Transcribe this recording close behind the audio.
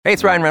Hey,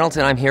 it's Ryan Reynolds,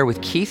 and I'm here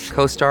with Keith,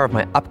 co-star of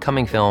my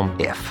upcoming film,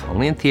 If,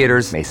 only in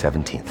theaters May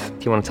 17th.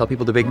 Do you want to tell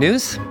people the big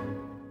news?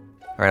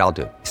 All right, I'll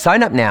do it.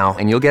 Sign up now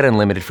and you'll get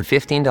unlimited for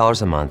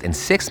 $15 a month and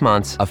 6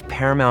 months of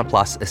Paramount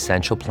Plus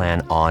Essential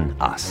Plan on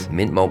us.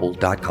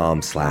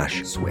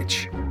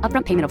 MintMobile.com/switch.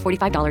 Upfront payment of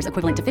 $45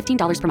 equivalent to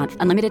 $15 per month.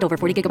 Unlimited over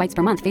 40 gigabytes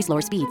per month. Face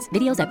lower speeds.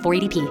 Videos at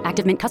 480p.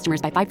 Active Mint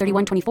customers by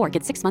 531.24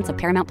 get 6 months of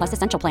Paramount Plus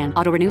Essential Plan.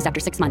 Auto renews after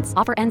 6 months.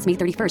 Offer ends May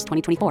 31st,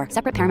 2024.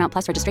 Separate Paramount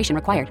Plus registration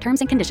required. Terms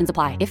and conditions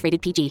apply if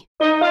rated PG.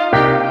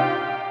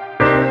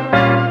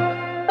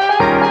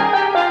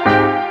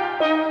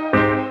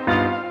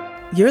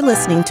 You're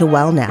listening to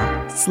Well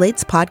Now,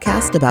 Slate's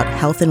podcast about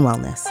health and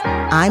wellness.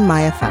 I'm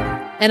Maya Feller.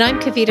 And I'm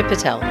Kavita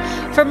Patel.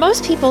 For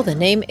most people, the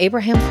name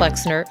Abraham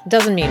Flexner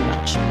doesn't mean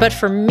much. But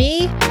for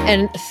me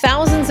and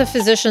thousands of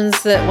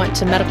physicians that went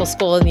to medical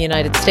school in the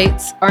United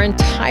States, our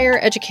entire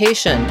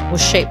education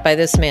was shaped by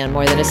this man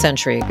more than a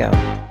century ago.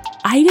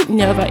 I didn't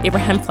know about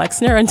Abraham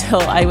Flexner until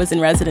I was in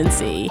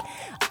residency.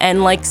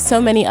 And like so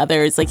many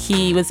others,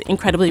 he was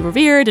incredibly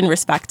revered and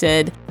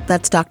respected.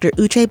 That's Dr.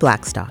 Uche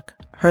Blackstock.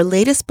 Her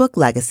latest book,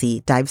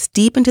 Legacy, dives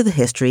deep into the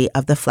history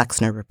of the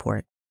Flexner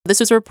Report.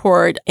 This was a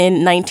report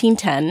in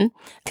 1910,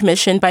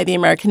 commissioned by the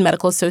American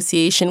Medical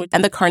Association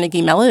and the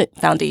Carnegie Mellon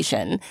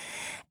Foundation.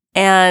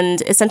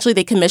 And essentially,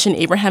 they commissioned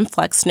Abraham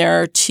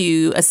Flexner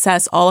to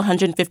assess all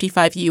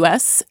 155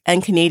 U.S.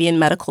 and Canadian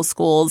medical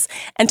schools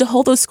and to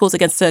hold those schools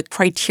against the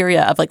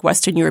criteria of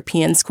Western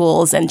European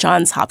schools and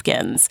Johns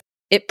Hopkins.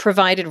 It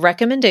provided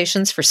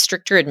recommendations for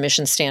stricter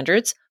admission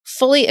standards,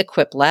 fully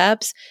equipped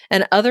labs,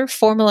 and other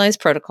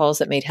formalized protocols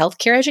that made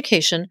healthcare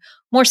education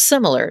more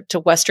similar to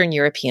Western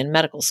European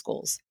medical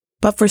schools.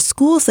 But for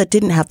schools that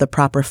didn't have the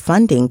proper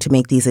funding to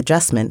make these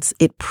adjustments,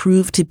 it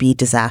proved to be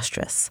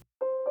disastrous.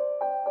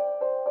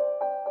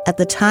 At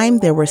the time,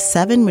 there were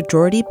 7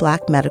 majority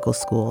Black medical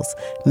schools,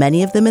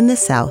 many of them in the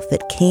South,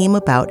 that came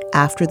about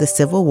after the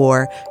Civil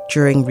War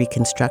during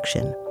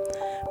Reconstruction.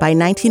 By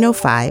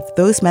 1905,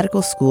 those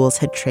medical schools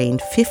had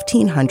trained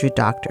 1,500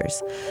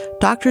 doctors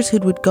who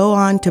would go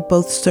on to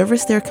both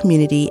service their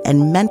community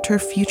and mentor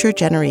future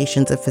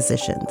generations of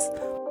physicians.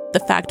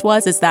 The fact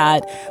is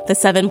that the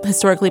 7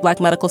 historically Black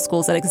medical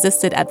schools that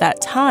existed at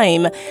that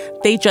time,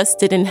 they just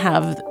didn't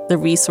have the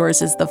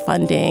resources, the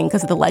funding,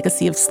 because of the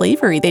legacy of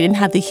slavery. They didn't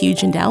have the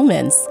huge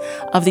endowments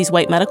of these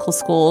white medical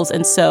schools.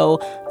 And so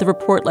the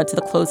report led to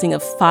the closing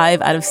of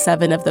 5 out of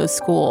 7 of those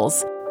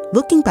schools.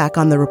 Looking back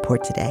on the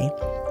report today,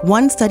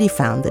 one study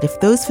found that if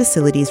those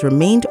facilities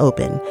remained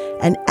open,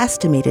 an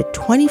estimated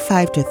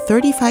 25,000 to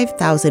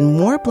 35,000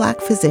 more Black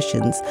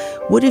physicians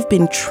would have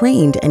been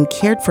trained and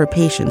cared for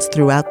patients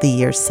throughout the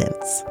years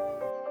since.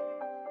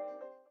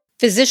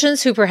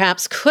 Physicians who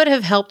perhaps could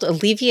have helped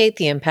alleviate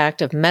the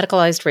impact of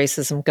medicalized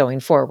racism going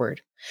forward.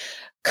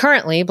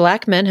 Currently,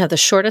 Black men have the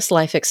shortest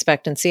life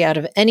expectancy out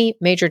of any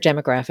major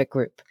demographic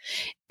group.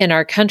 In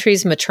our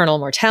country's maternal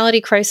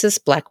mortality crisis,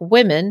 Black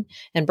women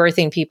and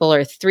birthing people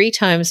are 3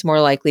 times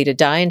more likely to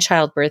die in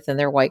childbirth than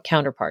their white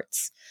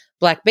counterparts.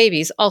 Black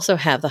babies also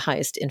have the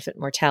highest infant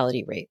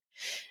mortality rate.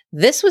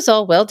 This was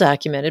all well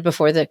documented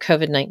before the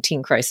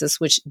COVID-19 crisis,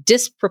 which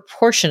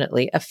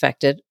disproportionately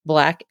affected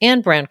Black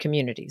and brown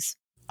communities.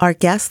 Our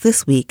guest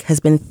this week has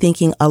been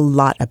thinking a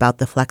lot about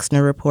the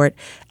Flexner Report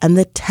and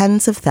the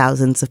tens of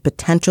thousands of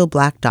potential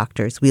Black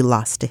doctors we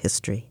lost to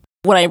history.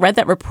 When I read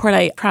that report,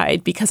 I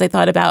cried because I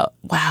thought about,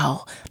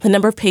 wow, the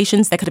number of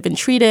patients that could have been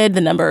treated,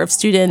 the number of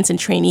students and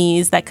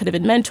trainees that could have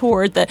been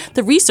mentored,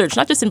 the research,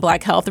 not just in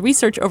Black health, the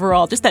research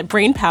overall, just that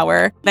brain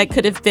power that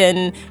could have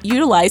been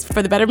utilized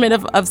for the betterment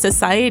of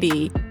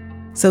society.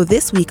 So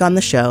this week on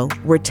the show,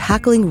 we're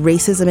tackling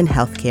racism in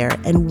healthcare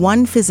and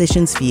one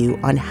physician's view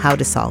on how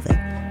to solve it.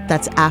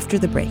 That's after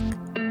the break.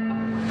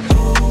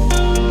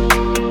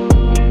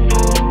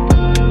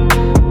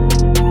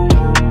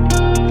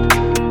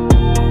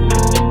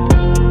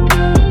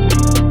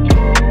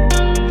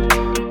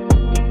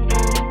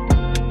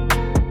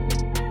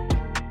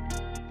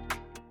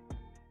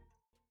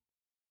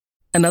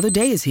 Another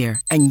day is here,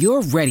 and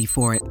you're ready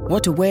for it.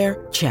 What to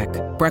wear? Check.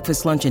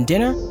 Breakfast, lunch, and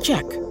dinner?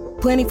 Check.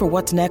 Planning for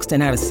what's next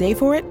and how to save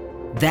for it?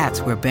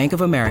 That's where Bank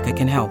of America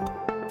can help.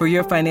 For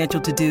your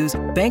financial to-dos,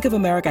 Bank of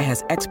America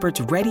has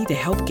experts ready to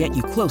help get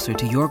you closer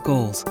to your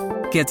goals.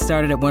 Get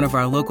started at one of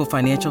our local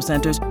financial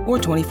centers or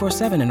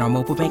 24/7 in our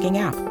mobile banking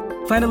app.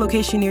 Find a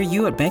location near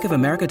you at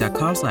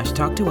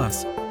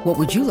bankofamerica.com/talktous. What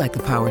would you like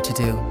the power to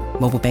do?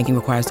 Mobile banking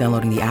requires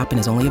downloading the app and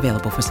is only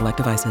available for select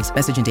devices.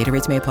 Message and data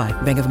rates may apply.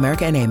 Bank of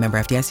America N.A., member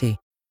FDIC.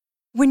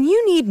 When you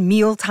need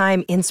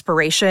mealtime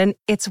inspiration,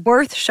 it's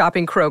worth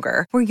shopping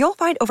Kroger, where you'll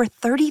find over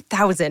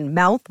 30,000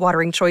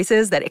 mouth-watering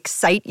choices that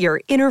excite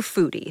your inner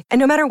foodie. And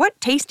no matter what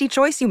tasty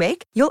choice you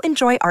make, you'll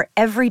enjoy our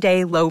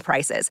everyday low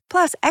prices,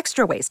 plus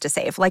extra ways to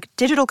save, like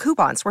digital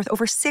coupons worth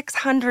over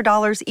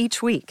 $600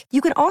 each week. You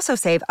can also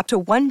save up to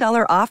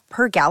 $1 off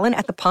per gallon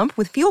at the pump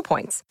with fuel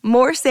points.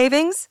 More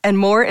savings and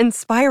more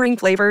inspiring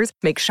flavors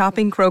make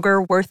shopping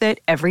Kroger worth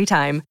it every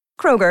time.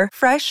 Kroger,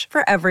 fresh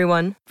for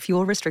everyone.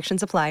 Fuel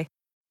restrictions apply.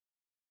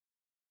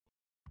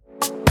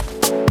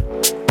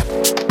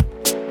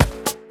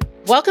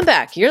 Welcome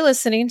back. You're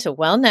listening to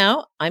Well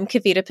Now. I'm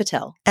Kavita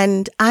Patel.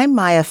 And I'm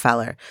Maya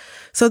Feller.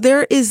 So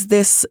there is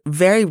this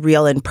very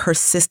real and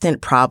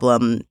persistent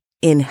problem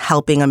in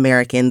helping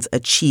Americans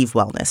achieve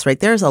wellness, right?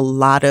 There's a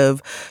lot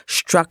of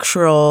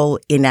structural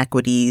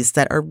inequities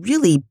that are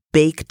really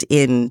baked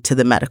into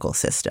the medical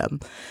system.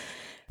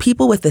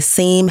 People with the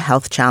same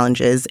health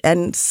challenges,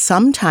 and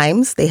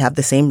sometimes they have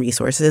the same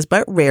resources,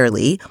 but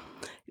rarely,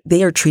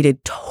 they are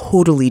treated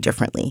totally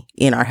differently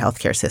in our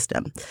healthcare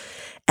system.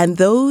 And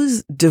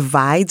those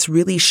divides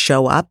really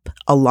show up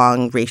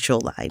along racial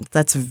lines.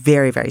 That's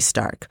very, very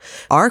stark.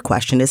 Our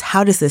question is,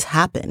 how does this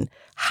happen?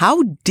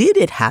 How did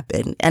it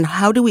happen? And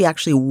how do we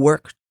actually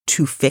work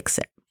to fix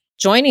it?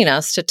 Joining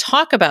us to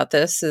talk about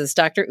this is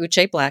Dr.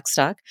 Uche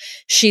Blackstock.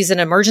 She's an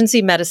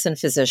emergency medicine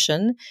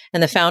physician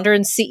and the founder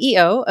and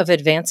CEO of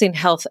Advancing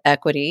Health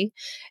Equity.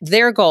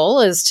 Their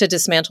goal is to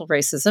dismantle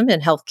racism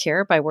in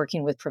healthcare by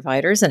working with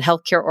providers and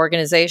healthcare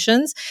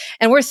organizations.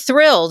 And we're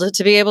thrilled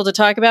to be able to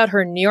talk about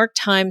her New York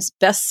Times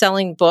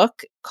best-selling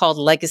book called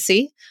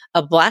Legacy: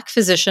 A Black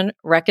Physician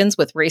Reckons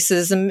with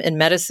Racism in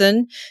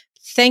Medicine.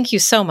 Thank you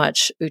so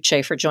much,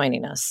 Uche, for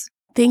joining us.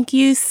 Thank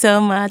you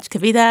so much,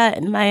 Kavita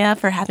and Maya,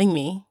 for having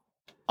me.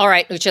 All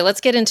right, Uche,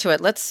 let's get into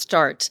it. Let's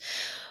start.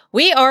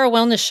 We are a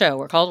wellness show.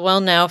 We're called Well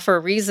Now for a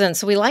reason.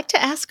 So we like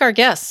to ask our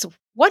guests,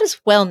 what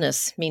does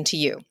wellness mean to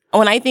you?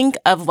 When I think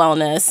of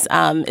wellness,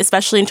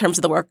 especially in terms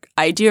of the work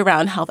I do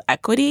around health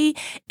equity,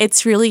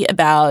 it's really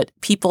about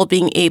people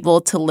being able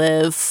to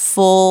live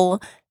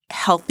full,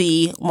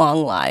 healthy,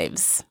 long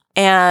lives.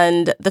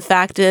 And the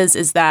fact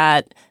is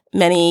that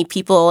many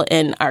people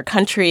in our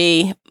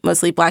country,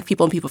 mostly Black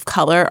people and people of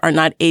color, are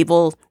not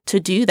able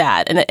to do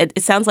that. And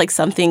it sounds like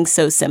something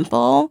so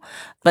simple,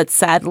 but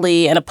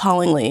sadly and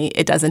appallingly,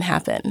 it doesn't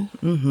happen.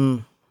 Mm-hmm.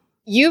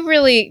 You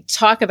really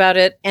talk about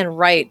it and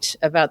write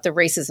about the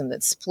racism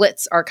that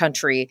splits our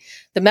country,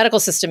 the medical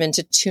system,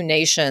 into two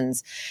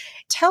nations.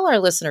 Tell our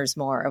listeners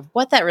more of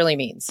what that really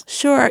means.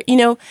 Sure.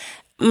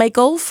 My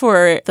goal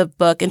for the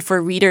book and for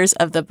readers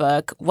of the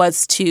book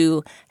was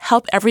to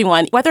help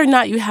everyone, whether or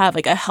not you have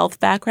like a health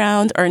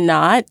background or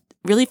not,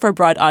 really for a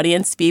broad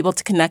audience, to be able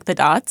to connect the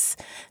dots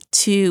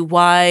to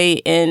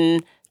why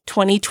in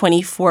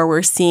 2024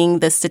 we're seeing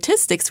the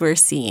statistics we're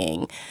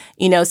seeing.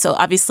 So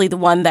obviously the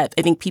one that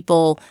I think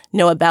people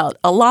know about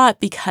a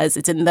lot because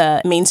it's in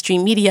the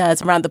mainstream media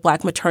is around the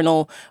Black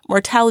maternal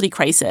mortality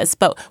crisis.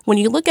 But when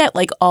you look at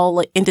like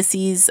all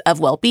indices of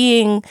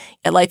well-being,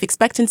 life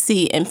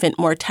expectancy, infant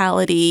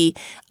mortality,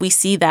 we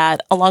see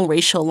that along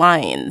racial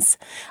lines.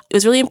 It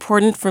was really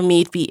important for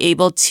me to be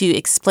able to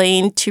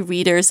explain to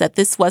readers that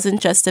this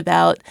wasn't just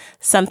about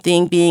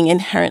something being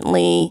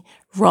inherently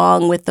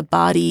wrong with the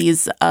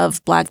bodies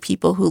of Black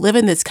people who live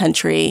in this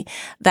country,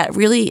 that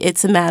really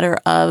it's a matter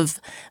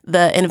of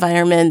the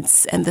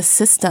environments and the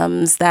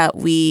systems that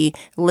we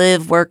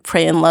live, work,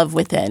 pray, and love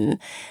within.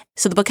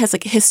 So the book has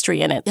like history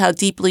in it, how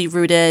deeply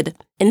rooted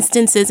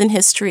instances in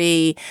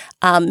history,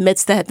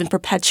 myths that have been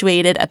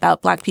perpetuated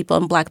about Black people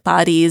and Black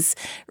bodies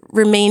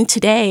remain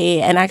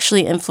today and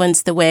actually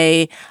influence the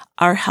way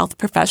our health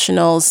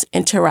professionals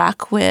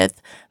interact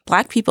with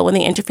Black people when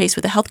they interface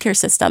with the healthcare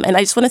system. And I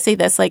just want to say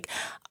this,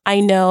 I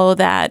know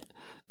that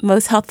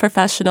most health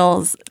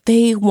professionals,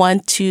 they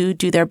want to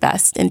do their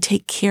best and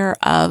take care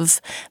of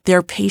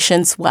their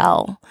patients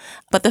well.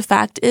 But the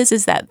fact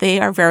is that they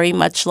are very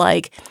much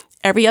like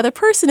every other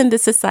person in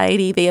this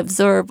society. They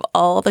absorb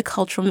all the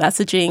cultural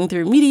messaging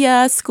through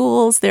media,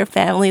 schools, their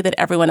family that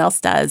everyone else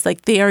does.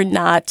 They are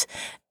not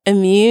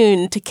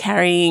immune to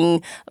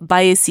carrying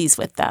biases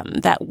with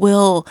them that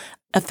will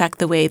affect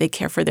the way they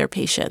care for their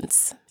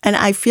patients. And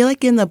I feel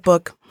like in the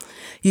book,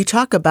 you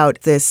talk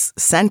about this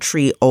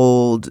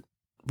century-old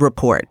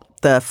report,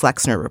 the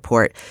Flexner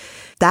Report.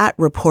 That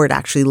report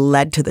actually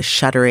led to the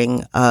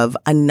shuttering of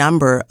a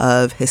number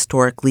of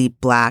historically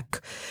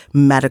Black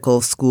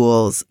medical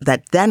schools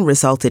that then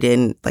resulted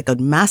in a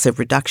massive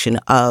reduction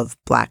of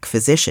Black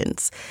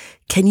physicians.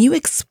 Can you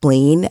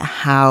explain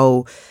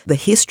how the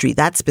history,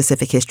 that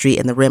specific history,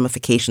 and the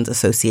ramifications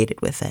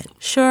associated with it?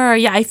 Sure.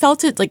 Yeah, I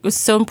felt it was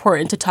so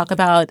important to talk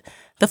about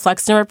the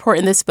Flexner Report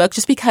in this book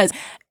just because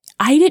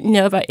I didn't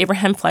know about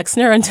Abraham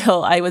Flexner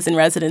until I was in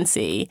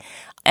residency.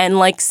 And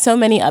like so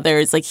many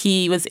others,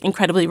 he was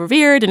incredibly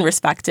revered and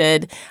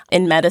respected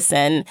in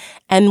medicine.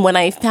 And when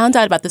I found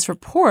out about this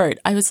report,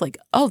 I was like,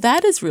 oh,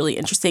 that is really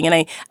interesting. And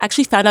I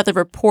actually found out the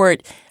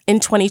report in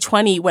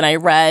 2020 when I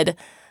read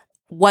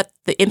what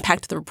the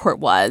impact of the report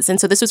was. And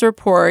so this was a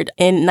report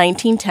in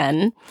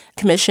 1910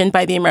 commissioned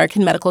by the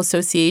American Medical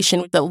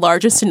Association, the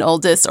largest and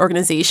oldest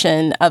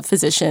organization of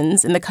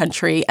physicians in the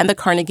country, and the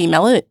Carnegie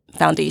Mellon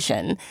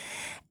Foundation.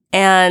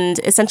 And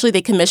essentially,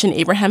 they commissioned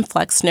Abraham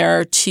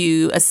Flexner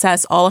to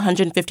assess all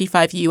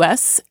 155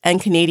 U.S.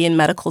 and Canadian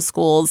medical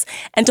schools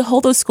and to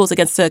hold those schools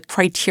against the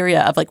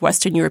criteria of like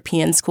Western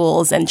European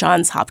schools and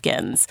Johns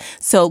Hopkins.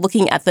 So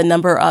looking at the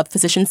number of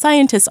physician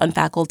scientists on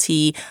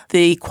faculty,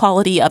 the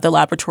quality of the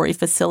laboratory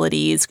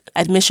facilities,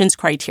 admissions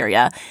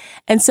criteria.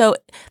 And so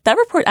that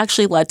report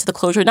actually led to the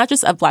closure, not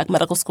just of Black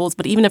medical schools,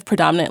 but even of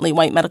predominantly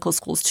white medical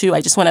schools too.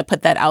 I just want to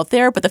put that out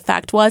there. But the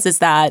fact is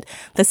that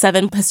the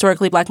 7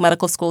 historically Black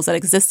medical schools that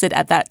existed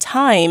at that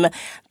time,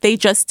 they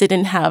just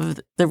didn't have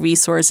the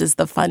resources,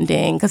 the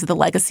funding, because of the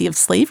legacy of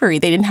slavery.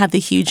 They didn't have the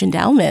huge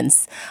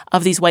endowments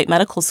of these white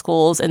medical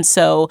schools. And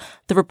so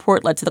the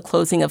report led to the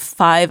closing of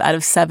 5 out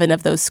of 7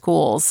 of those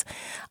schools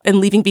and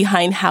leaving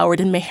behind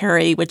Howard and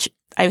Meharry, which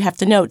I have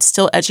to note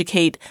still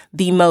educate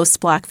the most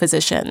Black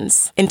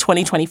physicians in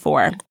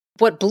 2024.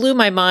 What blew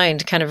my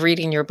mind kind of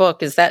reading your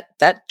book is that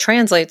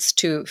translates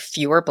to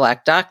fewer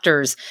Black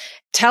doctors.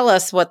 Tell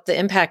us what the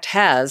impact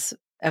has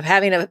of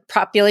having a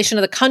population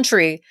of the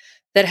country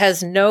that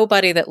has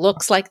nobody that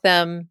looks like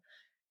them.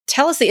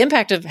 Tell us the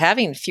impact of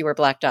having fewer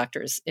Black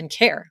doctors in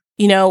care.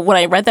 You know, when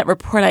I read that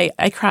report,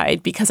 I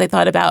cried because I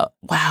thought about,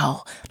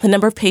 wow, the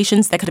number of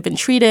patients that could have been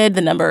treated,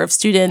 the number of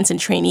students and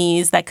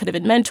trainees that could have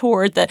been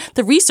mentored,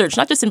 the research,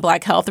 not just in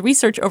Black health, the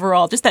research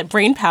overall, just that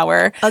brain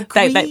power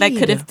that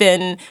could have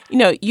been,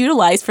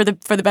 utilized for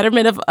the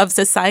betterment of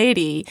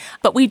society.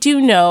 But we do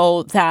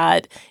know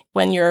that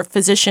when your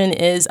physician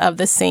is of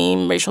the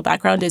same racial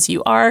background as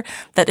you are,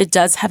 that it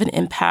does have an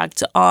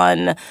impact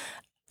on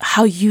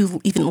how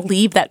you even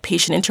leave that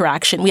patient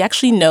interaction. We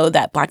actually know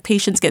that Black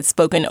patients get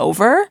spoken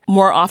over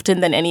more often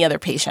than any other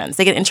patients.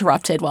 They get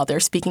interrupted while they're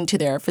speaking to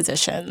their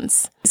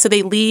physicians. So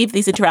they leave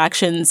these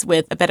interactions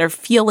with a better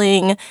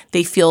feeling.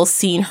 They feel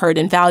seen, heard,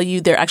 and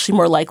valued. They're actually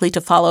more likely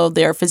to follow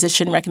their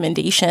physician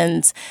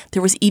recommendations.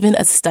 There was even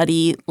a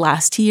study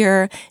last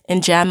year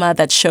in JAMA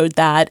that showed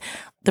that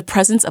the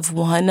presence of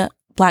one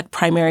Black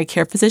primary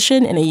care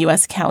physician in a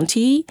U.S.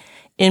 county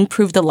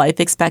improved the life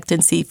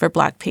expectancy for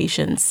Black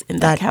patients in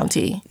that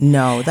county.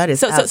 No, that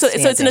is outstanding.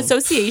 So it's an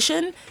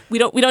association. We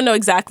don't know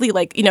exactly,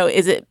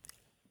 is it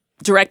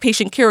direct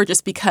patient care or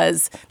just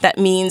because that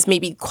means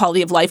maybe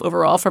quality of life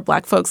overall for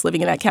Black folks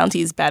living in that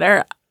county is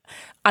better.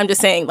 I'm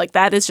just saying,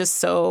 that is just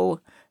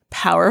so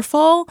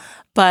powerful.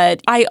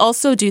 But I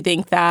also do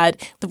think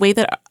that the way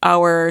that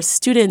our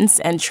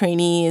students and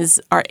trainees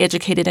are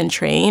educated and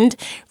trained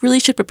really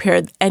should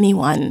prepare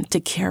anyone to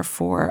care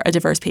for a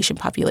diverse patient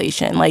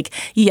population.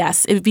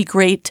 Yes, it would be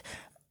great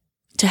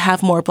to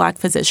have more Black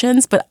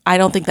physicians, but I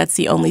don't think that's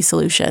the only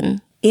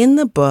solution. In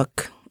the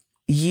book,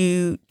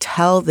 you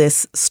tell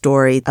this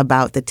story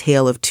about the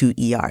tale of 2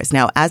 ERs.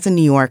 Now, as a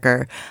New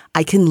Yorker,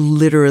 I can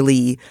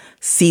literally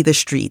see the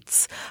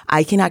streets.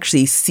 I can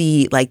actually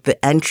see the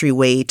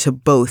entryway to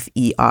both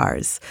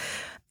ERs.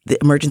 The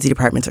emergency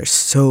departments are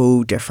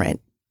so different.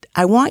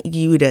 I want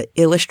you to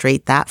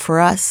illustrate that for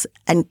us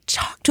and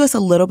talk to us a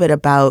little bit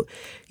about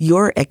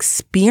your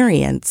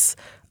experience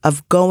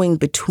of going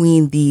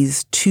between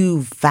these 2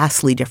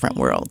 vastly different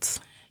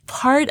worlds.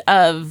 Part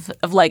of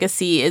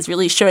Legacy is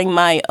really showing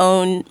my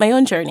own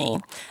journey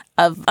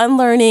of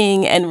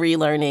unlearning and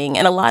relearning.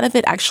 And a lot of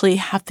it actually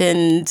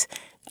happened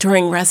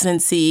during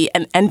residency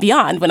and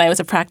beyond when I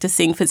was a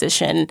practicing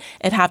physician.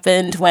 It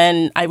happened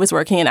when I was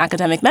working in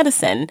academic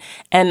medicine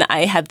and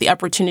I had the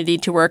opportunity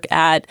to work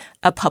at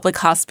a public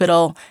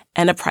hospital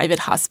and a private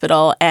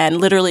hospital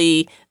and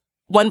literally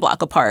one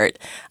block apart,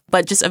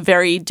 but just a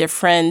very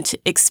different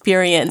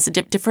experience, a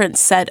different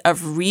set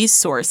of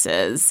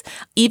resources,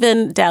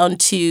 even down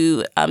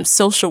to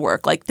social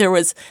work.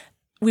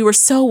 We were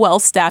so well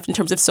staffed in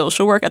terms of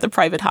social work at the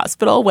private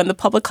hospital. When the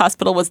public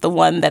hospital was the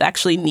one that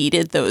actually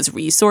needed those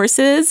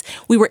resources,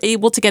 we were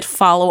able to get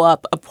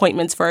follow-up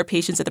appointments for our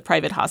patients at the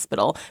private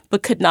hospital,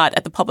 but could not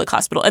at the public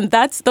hospital. And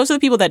those are the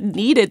people that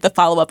needed the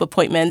follow-up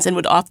appointments and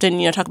would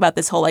often, talk about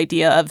this whole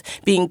idea of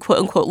being quote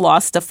unquote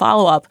lost to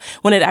follow-up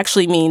when it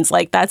actually means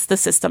that's the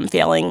system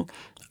failing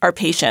our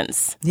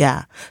patients.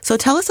 Yeah. So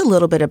tell us a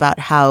little bit about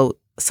how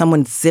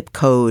someone's zip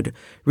code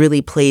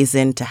really plays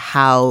into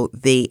how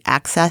they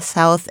access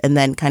health and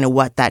then kind of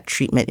what that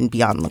treatment and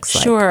beyond looks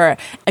like. Sure.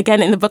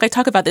 Again, in the book, I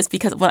talk about this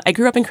because when I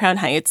grew up in Crown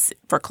Heights,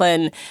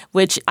 Brooklyn,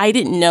 which I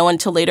didn't know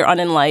until later on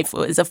in life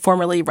was a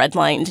formerly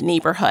redlined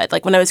neighborhood.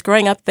 When I was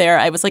growing up there,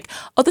 I was like,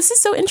 oh, this is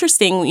so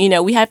interesting.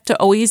 We have to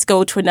always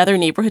go to another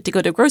neighborhood to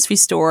go to a grocery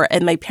store,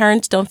 and my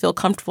parents don't feel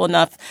comfortable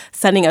enough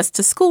sending us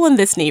to school in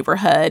this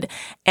neighborhood,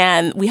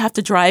 and we have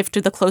to drive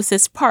to the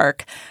closest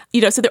park.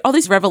 So there are all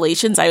these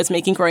revelations I was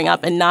making growing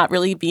up and not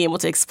really being able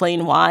to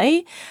explain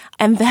why.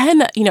 And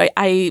then,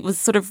 I was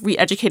sort of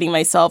re-educating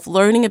myself,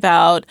 learning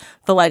about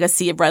the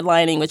legacy of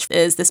redlining, which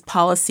is this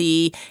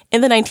policy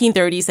in the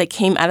 1930s that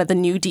came out of the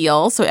New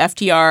Deal. So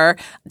FDR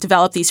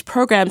developed these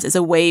programs as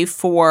a way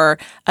for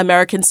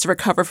Americans to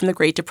recover from the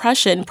Great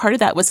Depression. Part of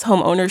that was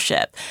home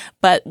ownership.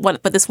 But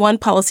this one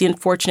policy,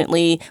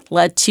 unfortunately,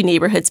 led to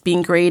neighborhoods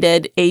being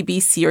graded A, B,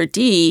 C, or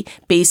D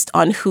based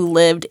on who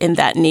lived in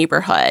that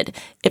neighborhood.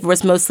 If it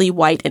was mostly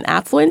white and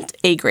affluent,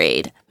 A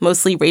grade.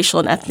 Mostly racial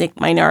and ethnic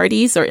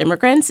minorities or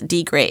immigrants,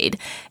 D grade.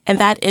 And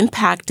that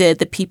impacted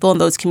the people in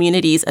those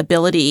communities'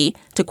 ability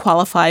to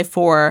qualify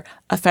for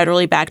a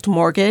federally backed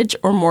mortgage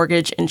or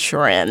mortgage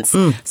insurance.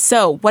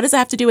 So what does that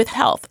have to do with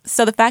health?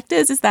 So the fact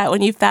is that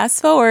when you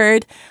fast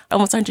forward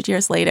almost 100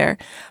 years later,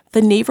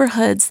 the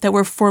neighborhoods that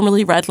were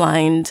formerly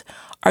redlined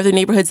are the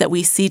neighborhoods that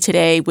we see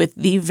today with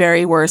the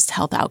very worst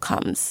health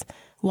outcomes.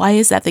 Why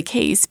is that the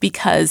case?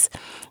 Because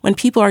when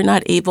people are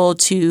not able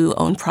to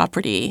own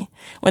property,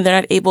 when they're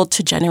not able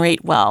to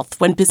generate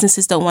wealth, when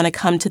businesses don't want to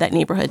come to that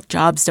neighborhood,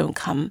 jobs don't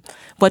come.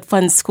 What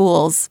funds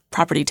schools?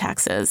 Property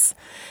taxes.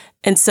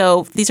 And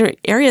so these are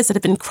areas that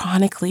have been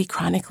chronically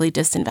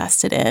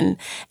disinvested in.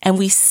 And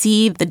we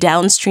see the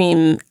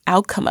downstream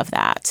outcome of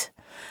that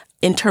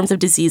in terms of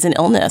disease and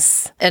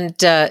illness. And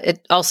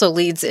it also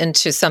leads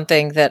into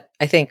something that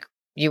I think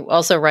you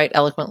also write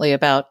eloquently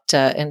about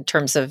in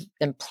terms of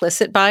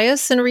implicit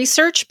bias in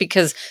research,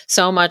 because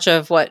so much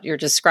of what you're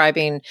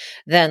describing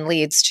then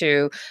leads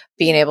to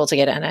being able to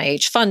get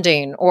NIH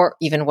funding, or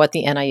even what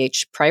the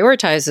NIH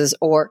prioritizes,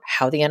 or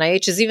how the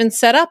NIH is even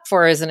set up,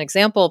 for as an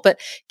example. But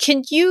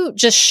can you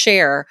just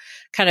share,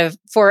 kind of,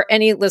 for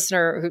any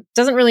listener who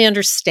doesn't really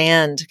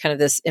understand kind of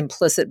this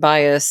implicit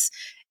bias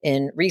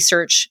in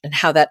research and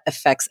how that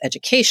affects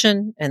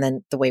education and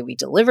then the way we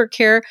deliver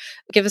care,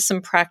 give us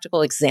some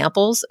practical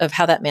examples of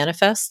how that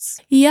manifests?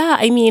 Yeah,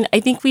 I mean,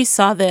 I think we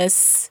saw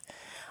this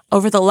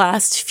over the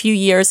last few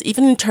years,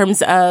 even in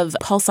terms of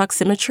pulse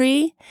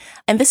oximetry.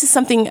 And this is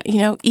something,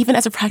 even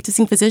as a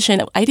practicing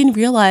physician, I didn't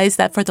realize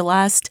that for the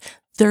last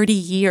 30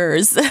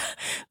 years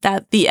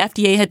that the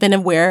FDA had been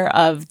aware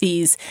of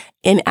these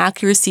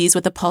inaccuracies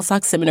with the pulse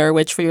oximeter,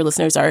 which for your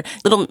listeners are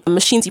little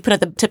machines you put at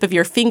the tip of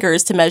your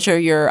fingers to measure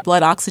your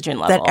blood oxygen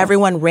level. That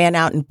everyone ran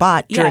out and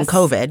bought during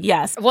COVID.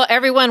 Yes. Well,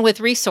 everyone with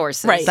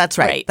resources. Right. That's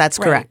right. That's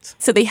correct.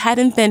 So they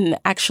hadn't been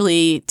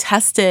actually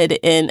tested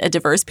in a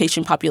diverse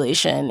patient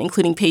population,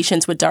 including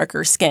patients with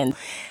darker skin.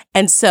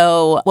 And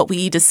so what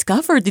we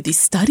discovered through these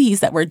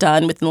studies that were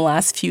done within the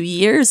last few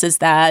years is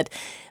that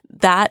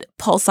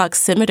pulse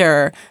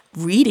oximeter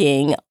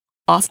reading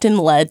often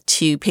led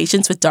to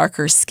patients with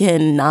darker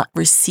skin not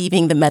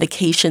receiving the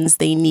medications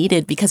they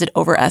needed because it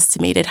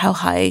overestimated how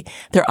high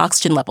their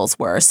oxygen levels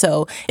were.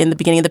 So in the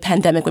beginning of the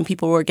pandemic, when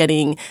people were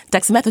getting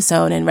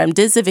dexamethasone and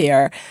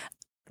remdesivir,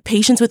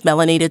 patients with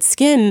melanated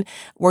skin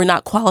were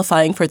not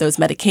qualifying for those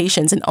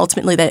medications, and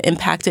ultimately that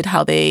impacted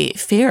how they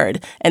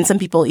fared. And some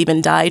people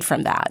even died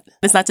from that.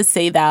 It's not to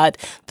say that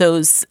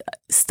those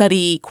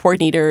study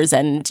coordinators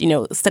and,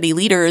 study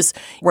leaders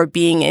were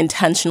being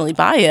intentionally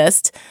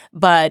biased,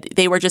 but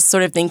they were just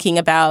sort of thinking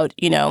about,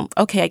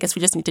 okay, I guess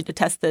we just need to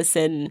test this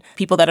in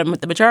people that are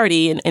the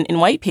majority in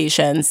white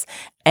patients.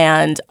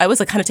 And I was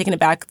kind of taken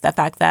aback the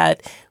fact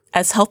that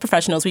as health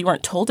professionals, we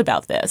weren't told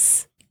about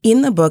this.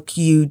 In the book,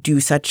 you do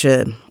such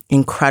an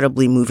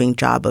incredibly moving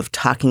job of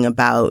talking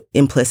about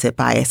implicit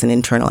bias and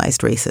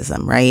internalized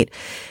racism, right?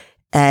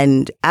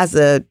 And as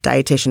a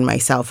dietitian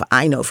myself,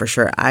 I know for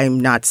sure I'm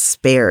not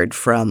spared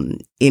from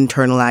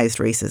internalized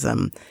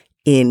racism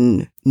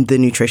in the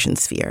nutrition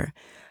sphere.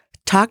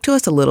 Talk to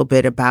us a little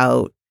bit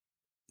about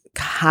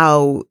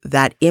how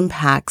that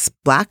impacts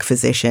Black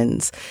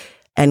physicians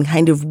and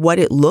kind of what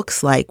it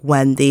looks like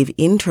when they've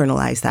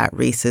internalized that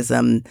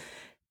racism,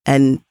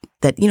 and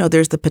that,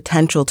 there's the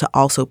potential to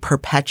also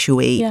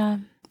perpetuate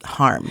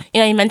harm.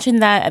 I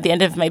mentioned that at the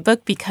end of my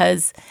book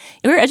because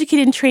we were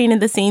educated and trained in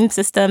the same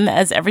system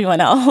as everyone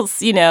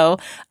else,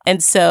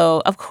 And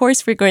so, of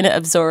course, we're going to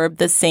absorb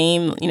the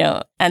same,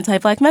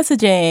 anti-Black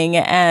messaging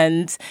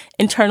and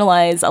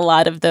internalize a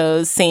lot of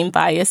those same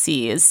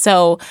biases.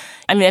 So,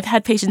 I've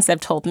had patients that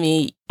have told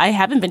me I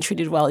haven't been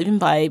treated well even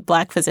by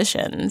Black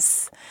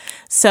physicians.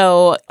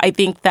 So I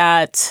think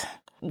that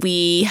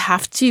we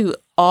have to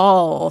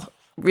all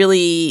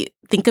really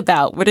think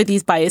about what are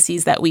these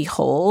biases that we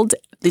hold,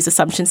 these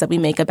assumptions that we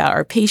make about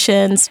our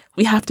patients.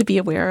 We have to be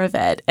aware of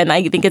it. And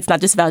I think it's not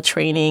just about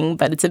training,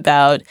 but it's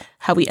about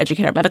how we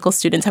educate our medical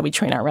students, how we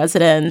train our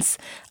residents.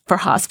 For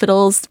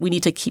hospitals, we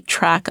need to keep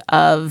track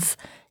of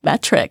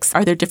metrics.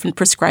 Are there different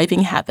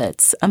prescribing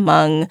habits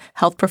among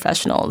health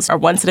professionals? Are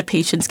one set of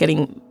patients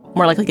getting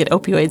more likely to get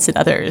opioids than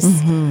others?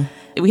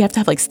 Mm-hmm. We have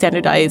to have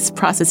standardized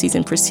processes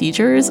and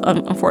procedures,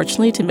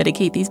 unfortunately, to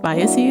mitigate these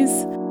biases.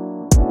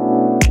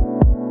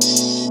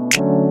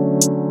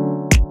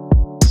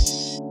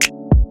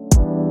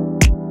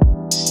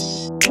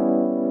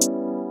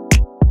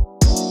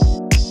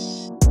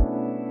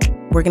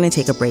 We're going to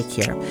take a break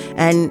here.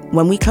 And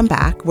when we come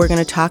back, we're going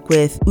to talk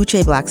with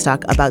Uche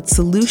Blackstock about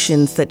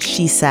solutions that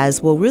she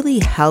says will really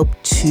help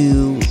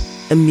to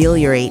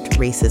ameliorate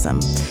racism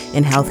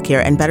in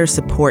healthcare and better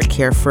support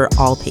care for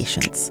all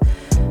patients.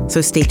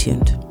 So stay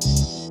tuned.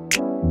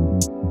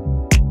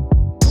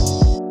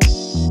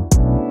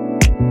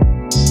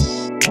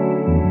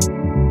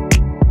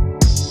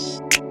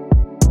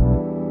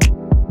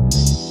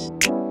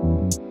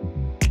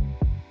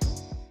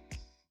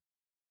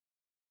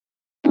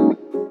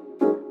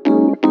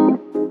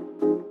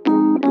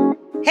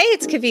 Hey,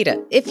 it's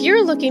Kavita. If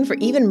you're looking for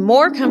even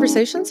more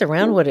conversations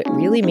around what it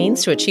really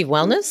means to achieve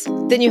wellness,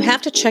 then you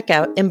have to check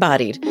out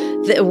Embodied,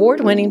 the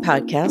award-winning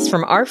podcast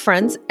from our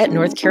friends at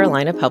North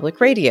Carolina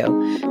Public Radio,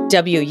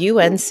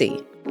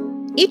 WUNC.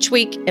 Each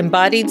week,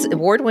 Embodied's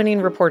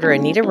award-winning reporter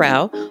Anita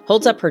Rao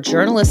holds up her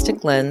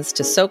journalistic lens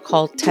to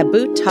so-called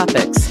taboo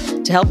topics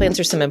to help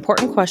answer some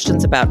important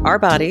questions about our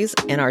bodies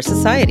and our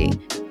society.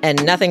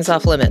 And nothing's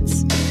off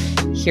limits.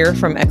 Hear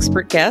from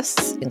expert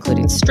guests,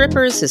 including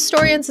strippers,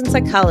 historians, and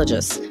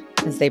psychologists,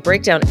 as they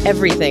break down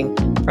everything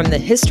from the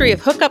history of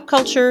hookup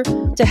culture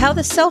to how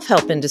the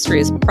self-help industry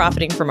is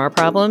profiting from our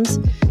problems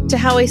to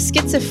how a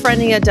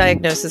schizophrenia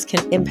diagnosis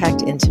can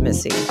impact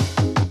intimacy.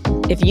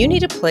 If you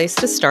need a place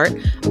to start,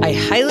 I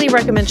highly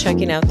recommend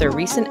checking out their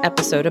recent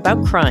episode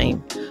about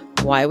crying,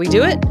 why we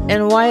do it,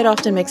 and why it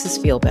often makes us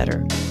feel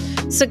better.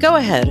 So go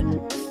ahead,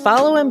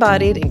 follow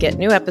Embodied and get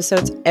new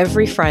episodes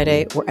every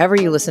Friday wherever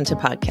you listen to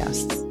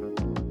podcasts.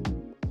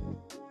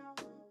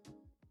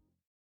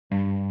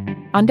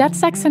 On Death,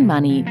 Sex, and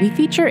Money, we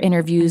feature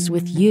interviews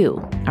with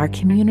you, our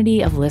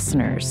community of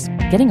listeners,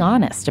 getting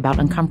honest about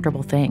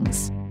uncomfortable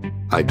things.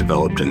 I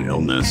developed an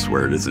illness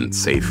where it isn't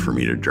safe for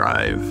me to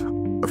drive.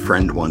 A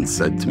friend once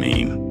said to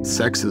me,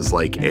 "Sex is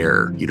like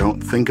air. You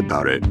don't think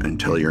about it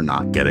until you're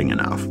not getting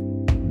enough."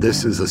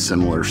 This is a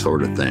similar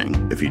sort of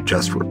thing if you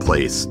just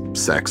replace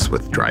sex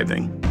with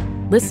driving.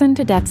 Listen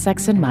to Death,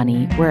 Sex, and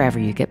Money wherever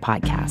you get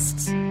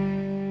podcasts.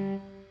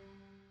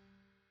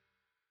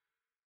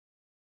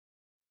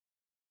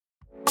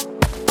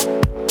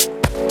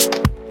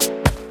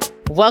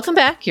 Welcome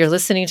back. You're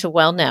listening to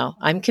Well Now.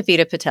 I'm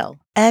Kavita Patel.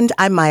 And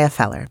I'm Maya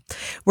Feller.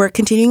 We're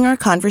continuing our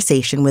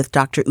conversation with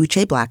Dr.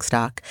 Uche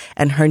Blackstock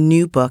and her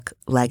new book,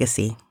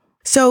 Legacy.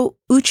 So,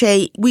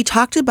 Uche, we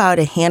talked about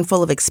a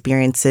handful of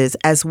experiences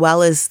as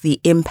well as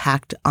the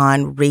impact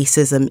on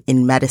racism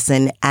in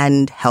medicine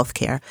and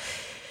healthcare.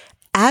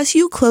 As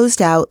you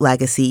closed out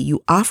Legacy,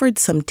 you offered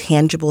some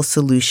tangible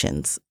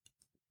solutions.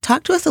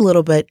 Talk to us a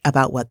little bit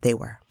about what they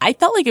were. I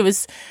felt like it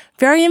was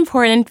very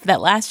important for that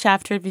last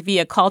chapter to be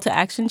a call to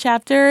action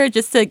chapter,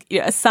 just to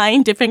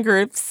assign different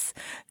groups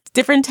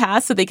different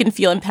tasks so they can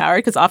feel empowered,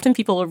 because often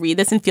people will read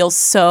this and feel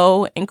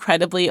so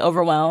incredibly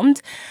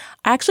overwhelmed.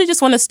 I actually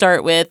just want to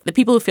start with the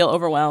people who feel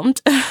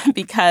overwhelmed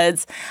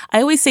because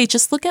I always say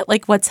just look at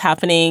like what's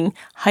happening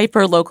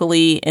hyper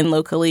locally and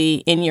locally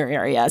in your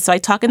area. So I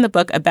talk in the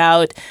book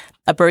about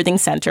a birthing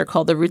center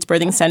called the Roots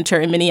Birthing Center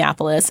in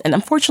Minneapolis. And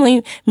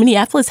unfortunately,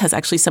 Minneapolis has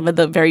actually some of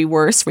the very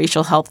worst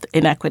racial health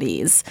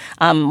inequities,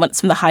 some of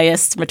the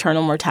highest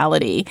maternal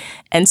mortality.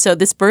 And so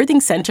this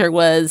birthing center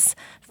was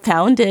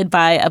founded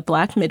by a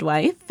Black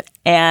midwife.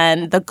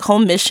 And the whole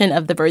mission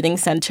of the birthing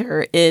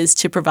center is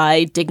to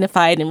provide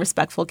dignified and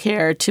respectful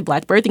care to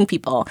Black birthing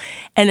people.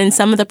 And in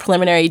some of the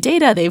preliminary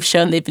data, they've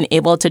shown they've been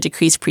able to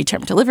decrease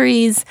preterm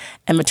deliveries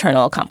and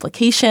maternal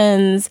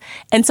complications.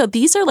 And so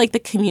these are like the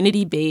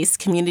community-based,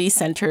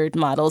 community-centered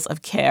models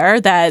of care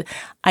that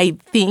I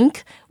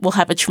think will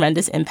have a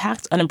tremendous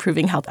impact on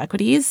improving health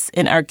equities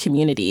in our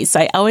communities. So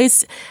I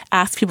always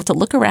ask people to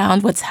look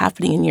around what's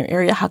happening in your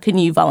area. How can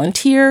you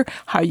volunteer?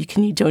 How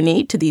can you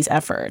donate to these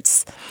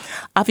efforts?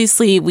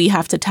 Obviously, we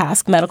have to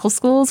task medical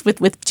schools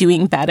with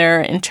doing better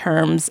in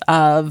terms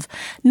of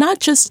not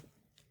just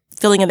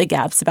filling in the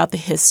gaps about the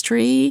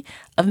history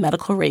of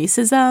medical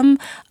racism,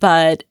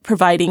 but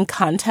providing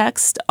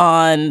context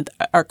on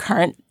our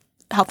current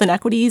health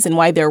inequities and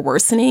why they're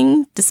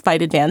worsening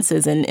despite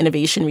advances in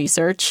innovation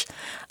research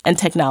and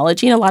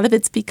technology. And a lot of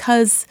it's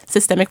because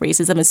systemic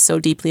racism is so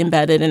deeply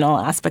embedded in all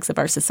aspects of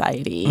our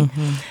society.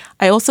 Mm-hmm.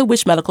 I also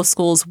wish medical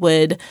schools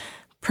would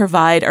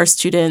provide our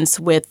students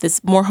with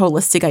this more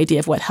holistic idea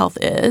of what health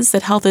is,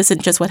 that health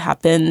isn't just what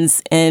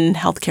happens in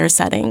healthcare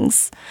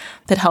settings,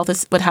 that health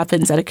is what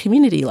happens at a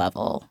community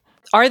level.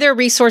 Are there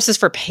resources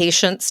for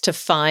patients to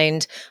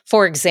find,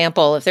 for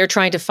example, if they're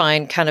trying to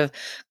find kind of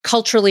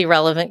culturally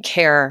relevant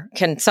care,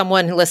 can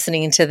someone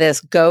listening to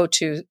this go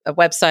to a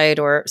website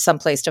or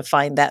someplace to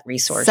find that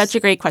resource? Such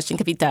a great question,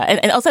 Kavita.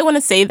 And also I want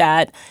to say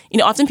that,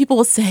 often people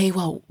will say,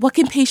 well, what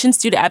can patients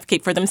do to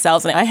advocate for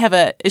themselves? And I have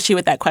an issue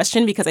with that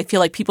question because I feel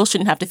like people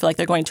shouldn't have to feel like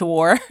they're going to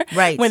war.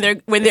 Right. when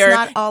they're it's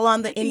not all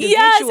on the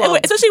individual.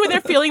 Yes, especially when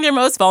they're feeling their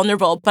most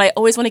vulnerable. But I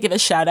always want to give a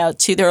shout out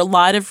to, there are a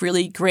lot of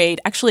really great,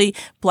 actually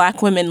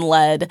Black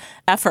women-led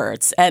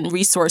efforts and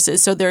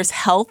resources. So there's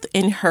Health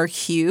in Her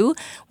Hue,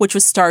 which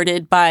was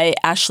started by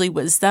Ashley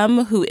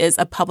Wisdom, who is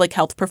a public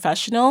health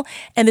professional.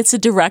 And it's a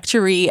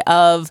directory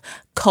of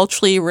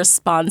culturally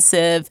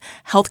responsive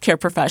healthcare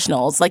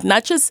professionals, like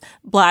not just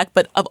Black,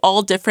 but of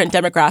all different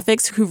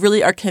demographics who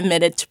really are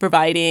committed to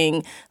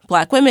providing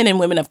Black women and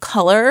women of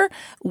color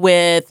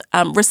with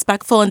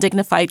respectful and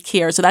dignified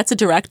care. So that's a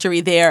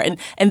directory there.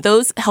 And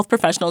those health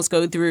professionals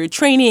go through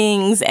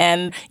trainings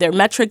and their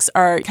metrics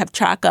are kept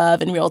track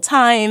of in real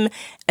time.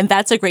 And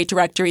that's a great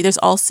directory. There's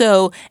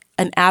also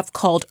an app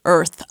called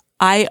Earth,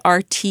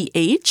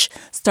 IRTH,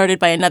 started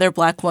by another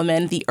Black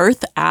woman, the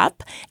Earth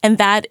app. And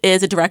that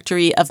is a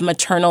directory of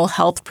maternal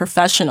health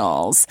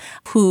professionals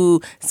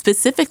who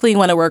specifically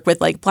want to work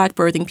with like Black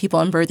birthing people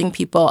and birthing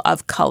people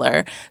of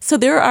color. So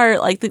there are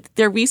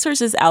there are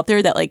resources out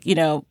there that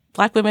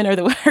Black women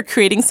are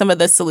creating some of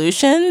the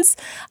solutions.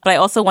 But I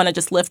also want to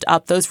just lift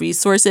up those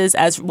resources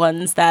as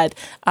ones that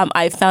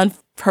I've found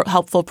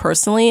helpful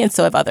personally, and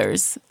so have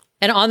others.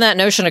 And on that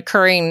notion,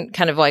 occurring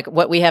kind of like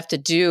what we have to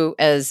do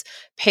as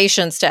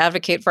patients to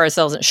advocate for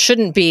ourselves, it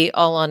shouldn't be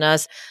all on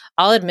us.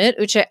 I'll admit,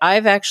 Uche,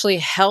 I've actually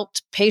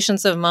helped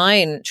patients of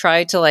mine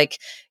try to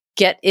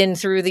get in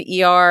through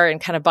the ER and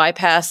kind of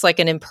bypass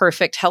an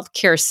imperfect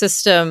healthcare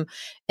system.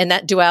 And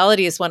that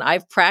duality is one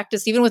I've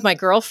practiced, even with my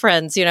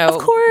girlfriends, Of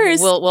course.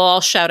 We'll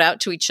all shout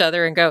out to each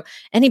other and go,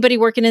 anybody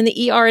working in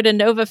the ER at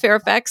Inova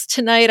Fairfax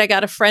tonight? I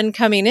got a friend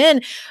coming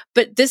in.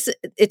 But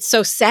it's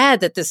so sad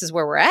that this is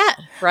where we're at,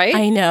 right?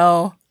 I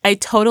know. I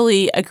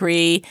totally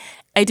agree.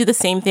 I do the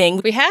same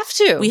thing. We have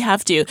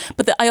to.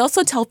 But I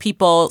also tell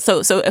people, so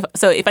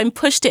if I'm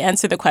pushed to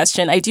answer the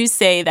question, I do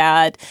say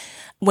that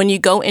when you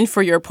go in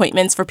for your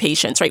appointments for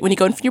patients, right? When you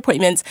go in for your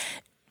appointments,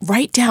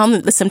 write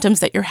down the symptoms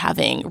that you're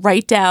having.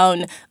 Write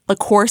down the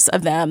course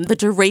of them, the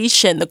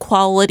duration, the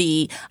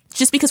quality.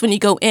 Just because when you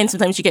go in,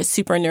 sometimes you get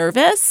super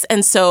nervous.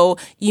 And so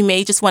you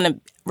may just want to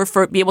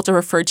be able to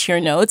refer to your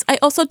notes. I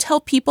also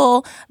tell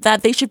people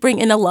that they should bring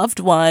in a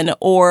loved one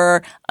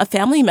or a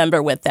family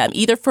member with them,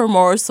 either for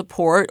more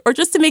support or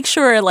just to make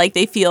sure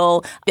they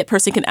feel that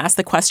person can ask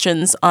the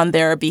questions on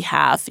their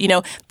behalf.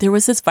 There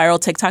was this viral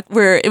TikTok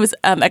where it was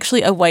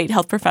actually a white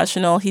health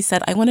professional. He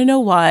said, I want to know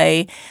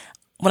why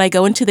when I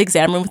go into the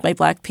exam room with my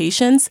Black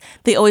patients,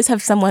 they always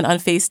have someone on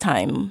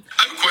FaceTime.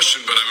 I have a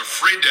question, but I'm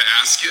afraid to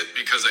ask it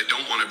because I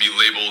don't want to be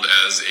labeled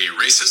as a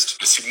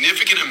racist. A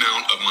significant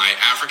amount of my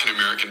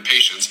African-American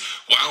patients,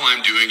 while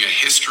I'm doing a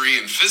history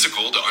and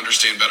physical to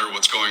understand better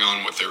what's going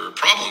on with their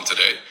problem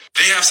today,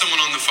 they have someone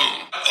on the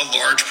phone. A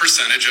large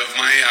percentage of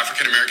my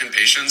African-American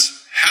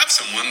patients have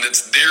someone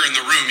that's there in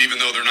the room, even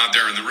though they're not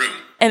there in the room.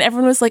 And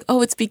everyone was like,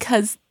 oh, it's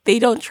because they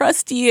don't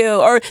trust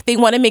you, or they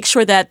want to make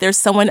sure that there's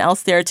someone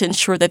else there to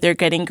ensure that they're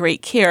getting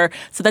great care.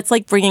 So that's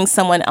like bringing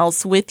someone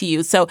else with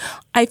you. So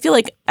I feel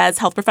like as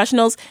health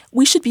professionals,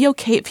 we should be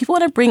okay. If people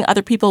want to bring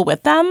other people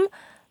with them,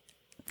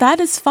 that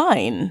is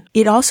fine.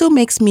 It also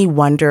makes me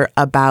wonder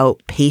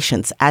about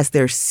patients as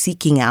they're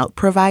seeking out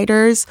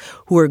providers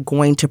who are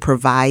going to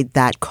provide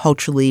that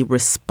culturally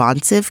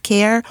responsive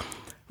care,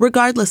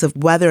 regardless of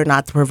whether or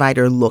not the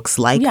provider looks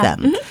like them.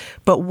 Mm-hmm.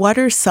 But what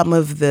are some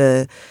of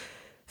the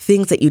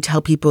things that you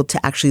tell people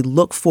to actually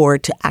look for,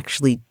 to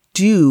actually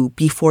do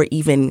before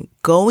even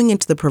going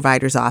into the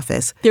provider's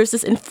office? There's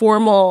this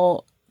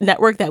informal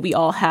network that we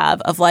all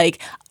have of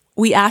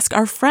we ask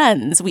our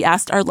friends, we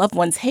asked our loved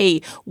ones,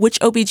 hey, which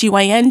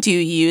OBGYN do you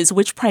use?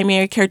 Which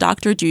primary care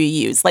doctor do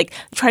you use?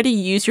 Try to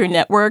use your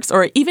networks,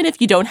 or even if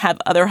you don't have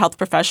other health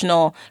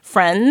professional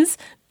friends,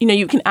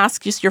 you can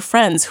ask just your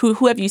friends,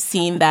 who have you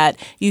seen that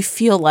you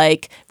feel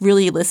like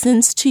really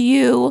listens to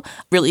you,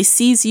 really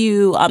sees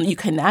you, you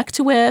connect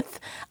with.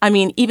 I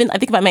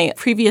think about my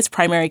previous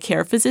primary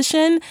care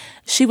physician.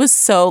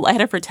 I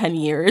had her for 10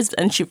 years,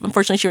 and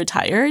unfortunately she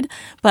retired,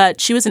 but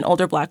she was an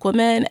older Black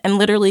woman, and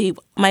literally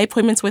my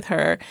appointments with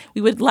her,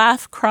 we would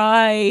laugh,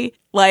 cry,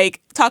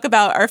 talk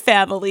about our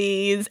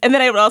families. And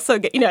then I would also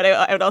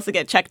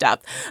get checked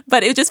up.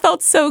 But it just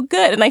felt so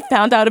good. And I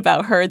found out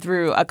about her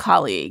through a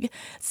colleague.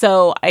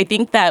 So I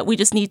think that we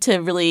just need to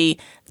really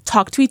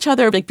talk to each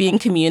other, be in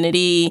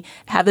community,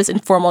 have this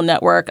informal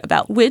network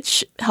about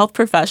which health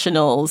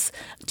professionals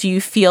do you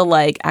feel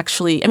like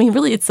actually,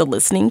 really it's the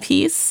listening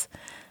piece.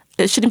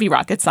 It shouldn't be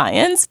rocket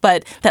science,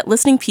 but that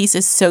listening piece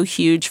is so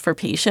huge for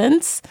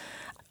patients.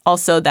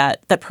 Also,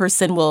 that the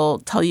person will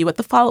tell you what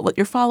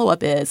your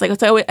follow-up is.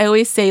 So I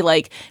always say,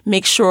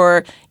 make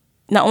sure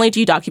not only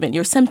do you document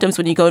your symptoms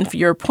when you go in for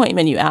your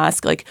appointment, you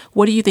ask,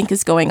 what do you think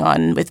is going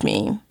on with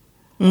me?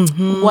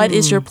 Mm-hmm. What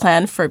is your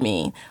plan for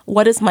me?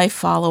 What is my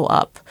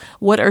follow-up?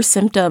 What are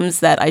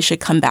symptoms that I should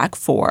come back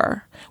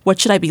for?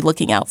 What should I be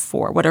looking out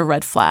for? What are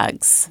red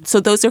flags? So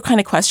those are kind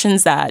of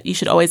questions that you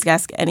should always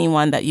ask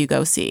anyone that you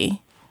go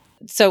see.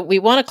 So we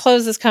want to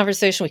close this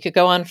conversation. We could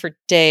go on for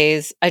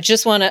days. I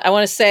want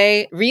to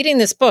say, reading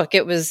this book,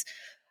 it was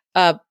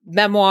a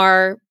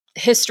memoir,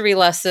 history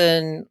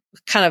lesson,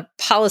 kind of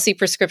policy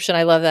prescription.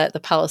 I love that,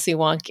 the policy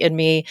wonk in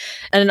me.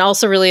 And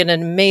also really an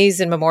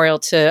amazing memorial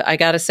to, I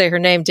got to say her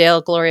name, Dale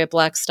Gloria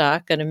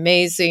Blackstock, an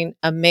amazing,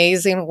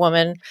 amazing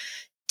woman.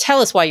 Tell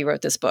us why you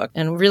wrote this book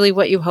and really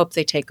what you hope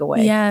they take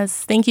away.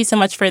 Yes, thank you so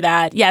much for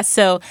that. Yes,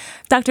 so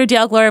Dr.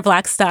 Dale Gloria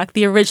Blackstock,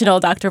 the original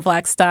Dr.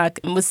 Blackstock,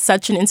 was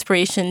such an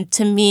inspiration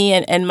to me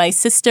and my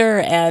sister.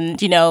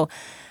 And,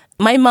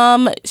 my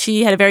mom,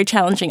 she had a very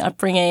challenging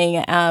upbringing,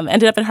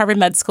 ended up at Harvard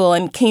Med School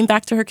and came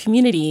back to her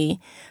community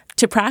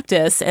to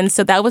practice. And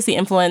so that was the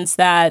influence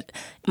that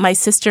my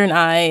sister and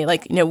I,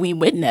 we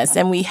witnessed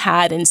and we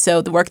had. And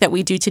so the work that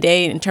we do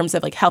today in terms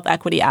of health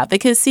equity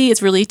advocacy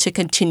is really to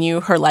continue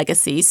her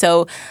legacy.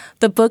 So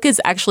the book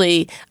is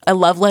actually a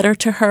love letter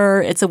to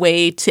her. It's a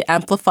way to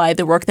amplify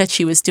the work that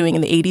she was doing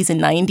in the 80s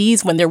and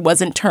 90s when there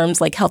wasn't terms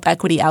like health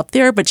equity out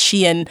there, but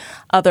she and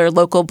other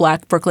local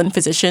Black Brooklyn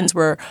physicians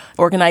were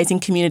organizing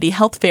community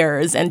health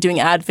fairs and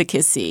doing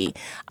advocacy,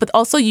 but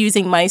also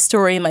using my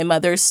story and my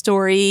mother's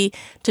story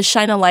to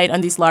shine a light on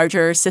these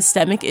larger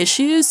systemic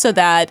issues so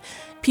that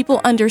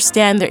people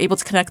understand, they're able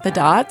to connect the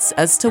dots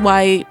as to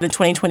why in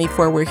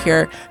 2024 we're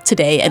here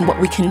today and what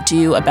we can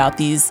do about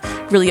these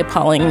really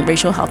appalling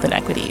racial health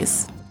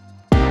inequities.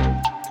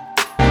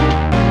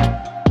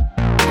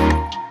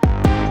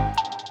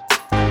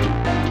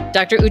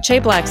 Dr.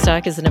 Uche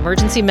Blackstock is an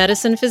emergency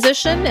medicine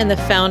physician and the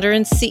founder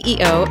and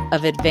CEO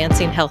of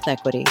Advancing Health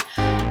Equity.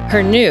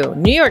 Her new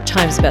New York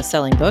Times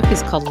bestselling book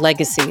is called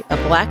Legacy: A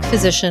Black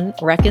Physician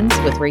Reckons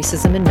with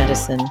Racism in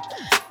Medicine.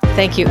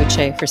 Thank you,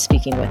 Uche, for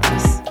speaking with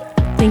us.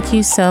 Thank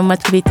you so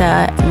much, Rita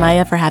and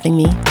Maya, for having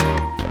me.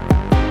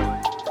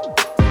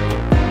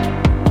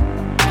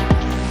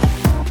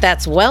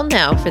 That's Well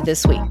Now for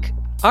this week.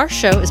 Our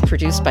show is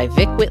produced by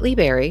Vic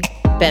Whitley-Berry.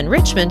 Ben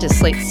Richmond is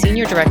Slate's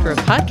Senior Director of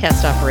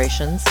Podcast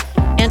Operations,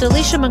 and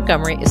Alicia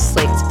Montgomery is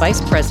Slate's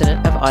Vice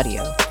President of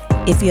Audio.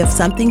 If you have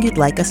something you'd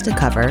like us to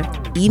cover,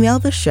 email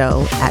the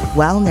show at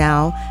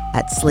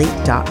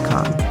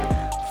wellnow@slate.com.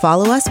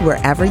 Follow us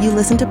wherever you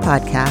listen to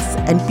podcasts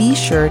and be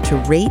sure to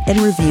rate and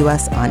review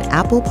us on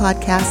Apple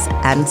Podcasts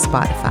and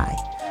Spotify.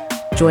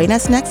 Join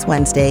us next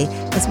Wednesday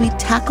as we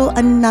tackle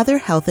another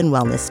health and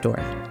wellness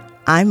story.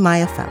 I'm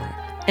Maya Feller.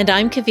 And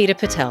I'm Kavita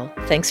Patel.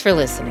 Thanks for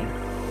listening.